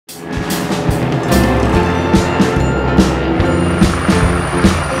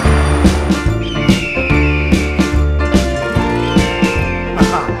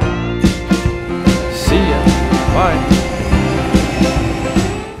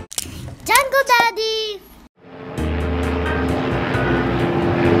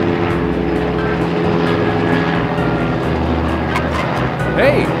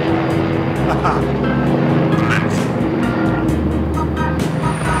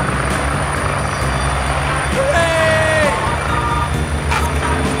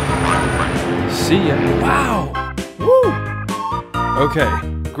ya. Wow! Woo! Okay,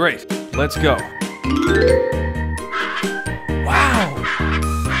 great. Let's go. Wow!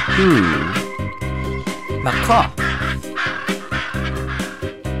 macaw,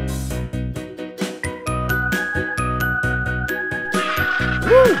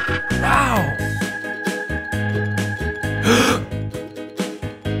 Woo! Wow!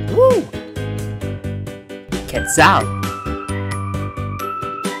 Woo! quetzal,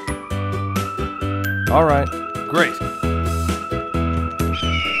 All right, great.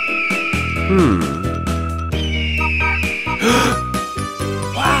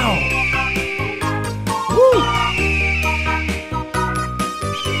 Wow! Woo!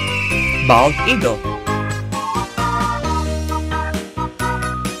 bald eagle,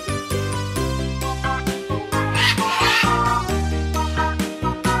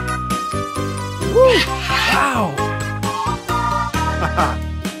 Woo! Wow!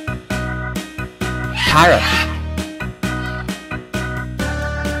 parrot,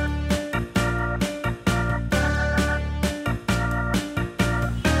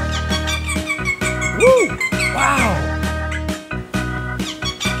 Woo! Wow!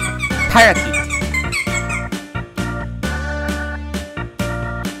 parakeet,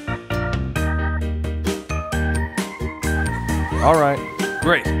 All right,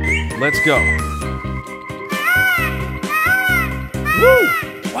 great. Let's go. Woo!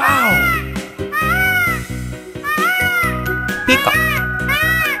 Wow! peacock,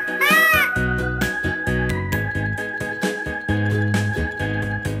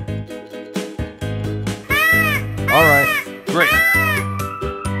 All right, great.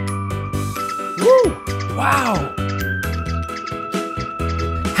 Woo! Wow!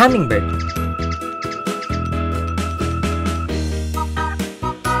 hummingbird,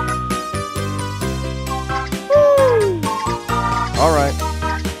 All right,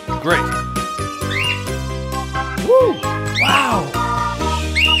 great. Woo! Wow!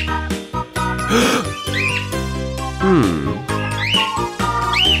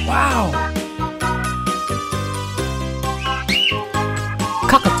 Wow!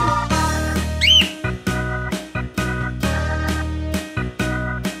 cockatoo,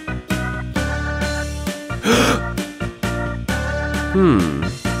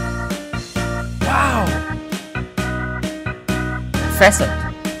 Wow! pheasant,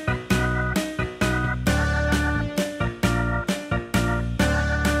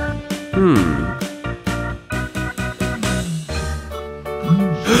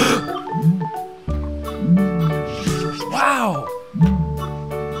 Wow!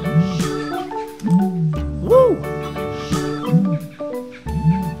 Woo!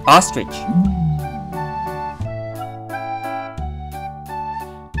 ostrich,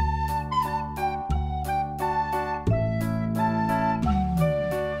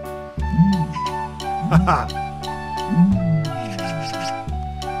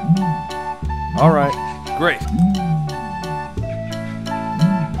 All right, great.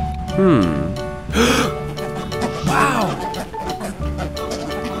 Wow!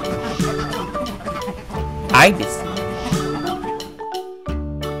 ibis,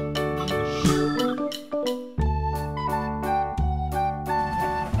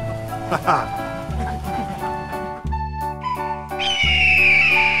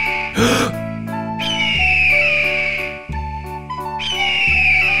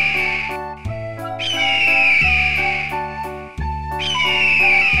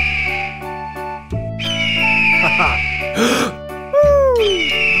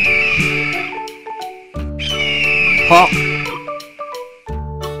 hawk,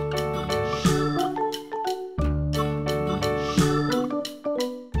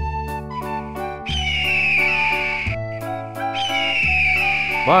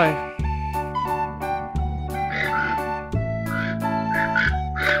 Bye.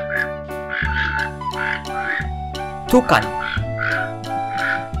 toucan,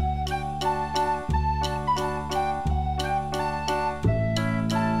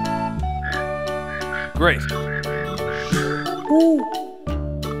 Great.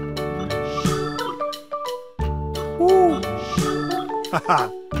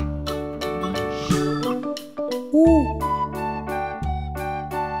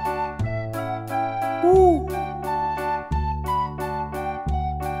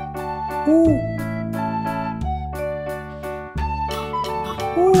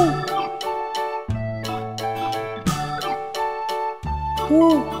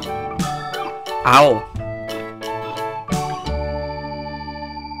 owl,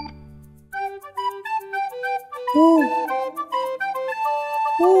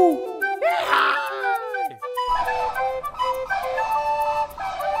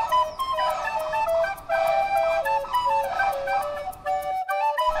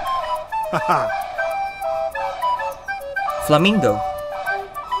 Flamingo.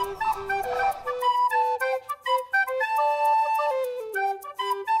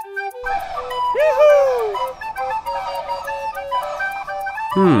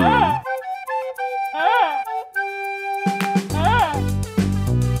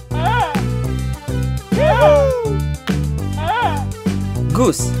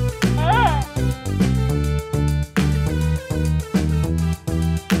 Goose.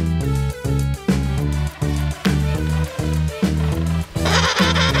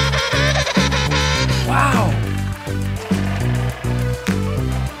 Wow!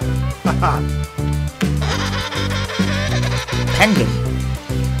 Penguin.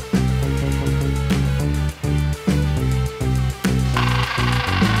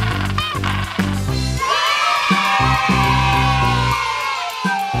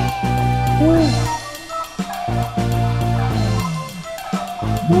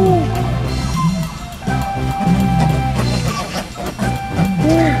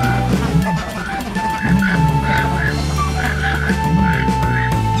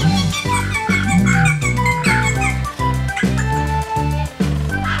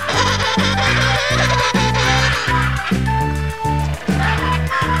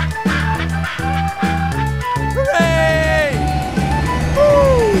 Hooray!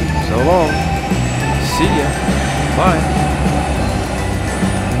 So long. See ya. Bye.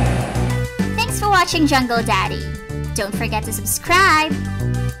 Thanks for watching Jungle Daddy. Don't forget to subscribe.